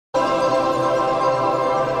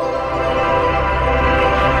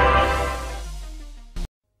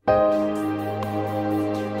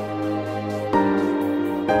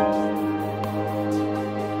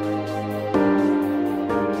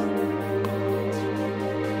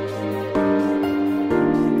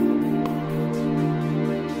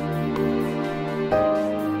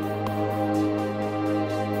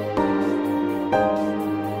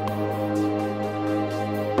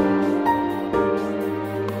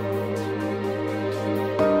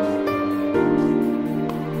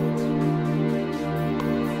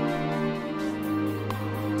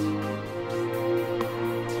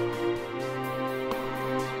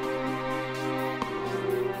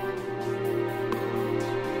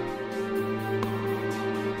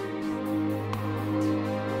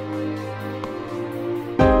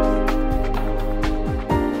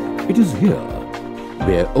It is here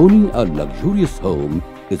where owning a luxurious home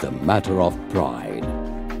is a matter of pride.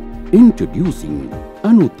 Introducing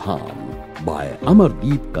Anutham by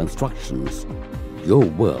Amardeep Constructions. Your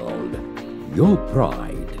world, your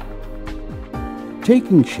pride.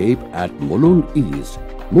 Taking shape at Mulund East,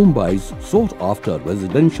 Mumbai's sought-after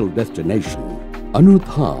residential destination,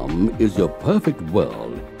 Anutham is your perfect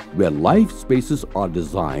world where life spaces are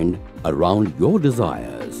designed around your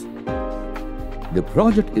desires. The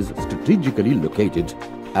project is strategically located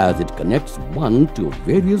as it connects one to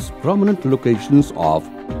various prominent locations of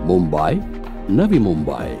Mumbai, Navi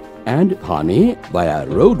Mumbai and Thane via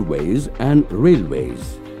roadways and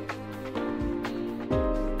railways.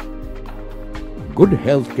 Good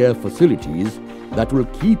healthcare facilities that will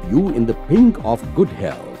keep you in the pink of good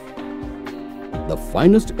health. The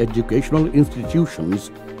finest educational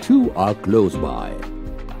institutions too are close by.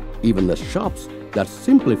 Even the shops that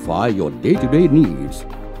simplify your day-to-day needs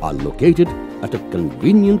are located at a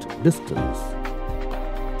convenient distance.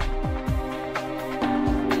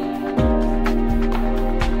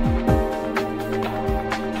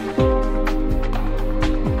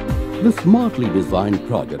 The smartly designed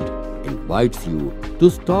project invites you to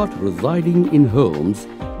start residing in homes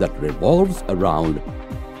that revolves around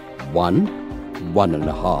 1,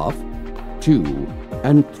 1.5, 2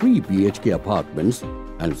 and 3 BHK apartments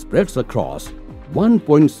and spreads across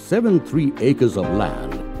 1.73 acres of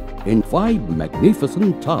land in 5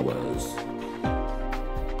 magnificent towers.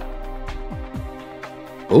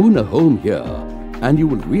 Own a home here and you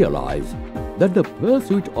will realize that the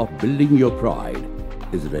pursuit of building your pride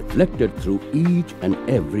is reflected through each and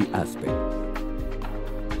every aspect.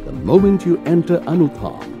 The moment you enter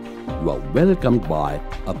Anutham, you are welcomed by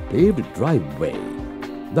a paved driveway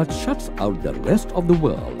that shuts out the rest of the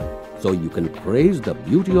world so you can praise the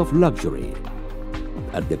beauty of luxury.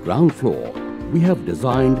 At the ground floor, we have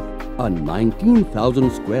designed a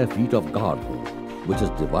 19,000 square feet of garden which is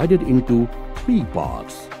divided into 3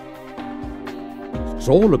 parts.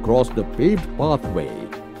 Stroll across the paved pathway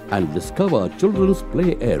and discover a children's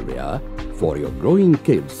play area for your growing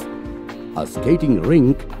kids, a skating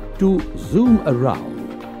rink to zoom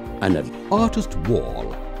around, and an artist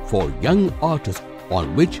wall for young artists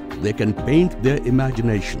on which they can paint their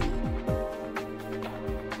imagination.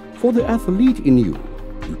 For the athlete in you,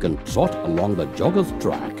 you can trot along the jogger's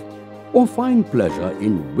track or find pleasure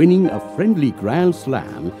in winning a friendly grand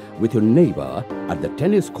slam with your neighbor at the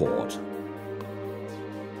tennis court.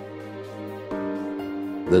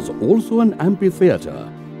 There's also an amphitheater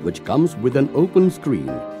which comes with an open screen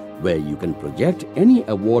where you can project any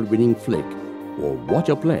award-winning flick or watch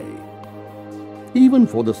a play. Even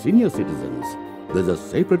for the senior citizens, there's a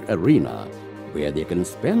separate arena where they can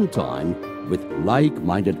spend time with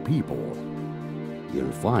like-minded people. You'll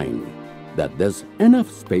find that there's enough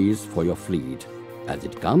space for your fleet as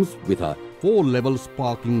it comes with a 4 levels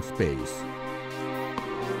parking space.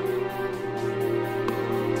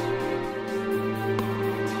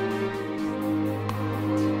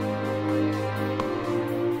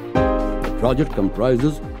 The project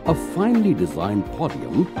comprises a finely designed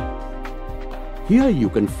podium. Here you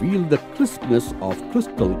can feel the crispness of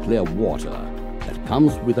crystal clear water that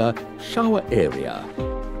comes with a shower area.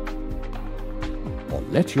 Or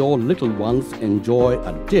let your little ones enjoy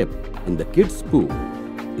a dip in the kids' pool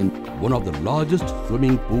in one of the largest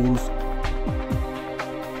swimming pools.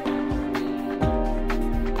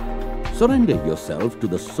 Surrender yourself to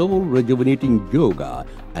the soul-rejuvenating yoga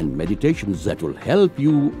and meditations that will help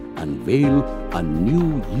you unveil a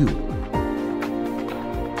new you.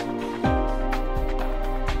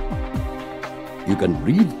 You can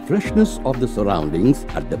breathe freshness of the surroundings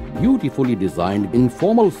at the beautifully designed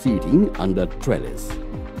informal seating under trellis.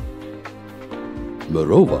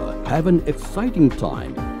 Moreover, have an exciting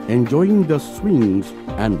time enjoying the swings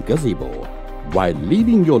and gazebo while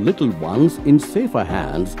leaving your little ones in safer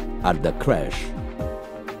hands at the creche.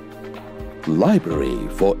 Library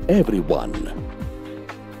for everyone.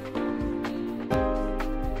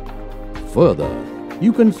 Further,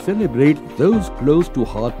 you can celebrate those close to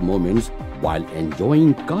heart moments while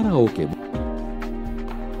enjoying karaoke.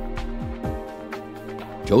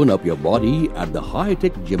 Tone up your body at the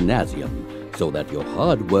high-tech gymnasium so that your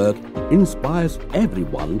hard work inspires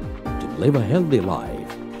everyone to live a healthy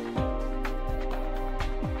life.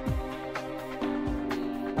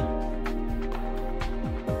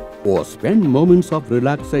 Or spend moments of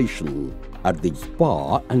relaxation at the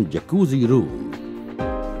spa and jacuzzi room.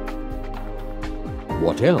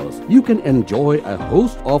 What else? You can enjoy a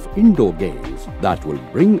host of indoor games that will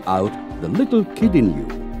bring out the little kid in you.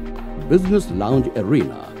 Business lounge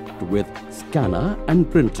arena with scanner and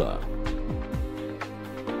printer.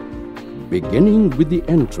 Beginning with the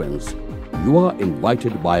entrance, you are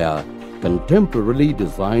invited by a contemporarily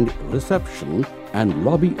designed reception and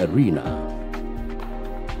lobby arena.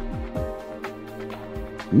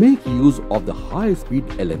 Make use of the high-speed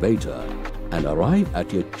elevator and arrive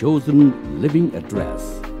at your chosen living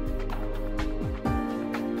address.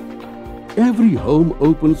 Every home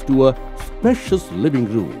opens to a spacious living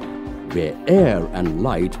room where air and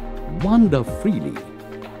light wander freely.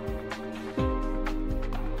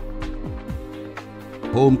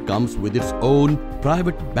 Home comes with its own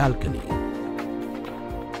private balcony.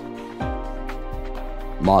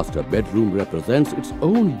 Master bedroom represents its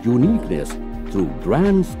own uniqueness through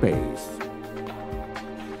grand space.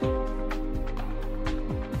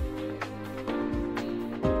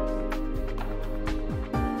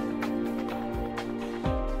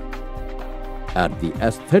 At the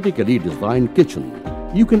aesthetically designed kitchen,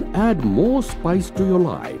 you can add more spice to your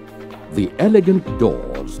life. The elegant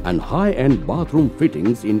doors and high-end bathroom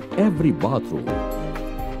fittings in every bathroom.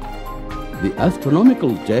 The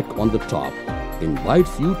astronomical deck on the top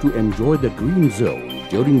invites you to enjoy the green zone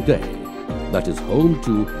during day that is home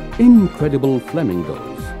to incredible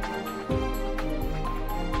flamingos.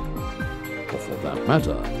 Or for that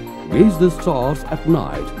matter, gaze the stars at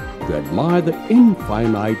night to admire the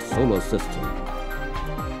infinite solar system.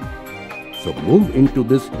 So move into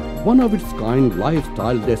this one-of-its-kind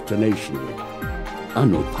lifestyle destination.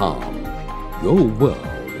 Anutham, your world,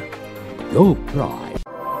 your pride.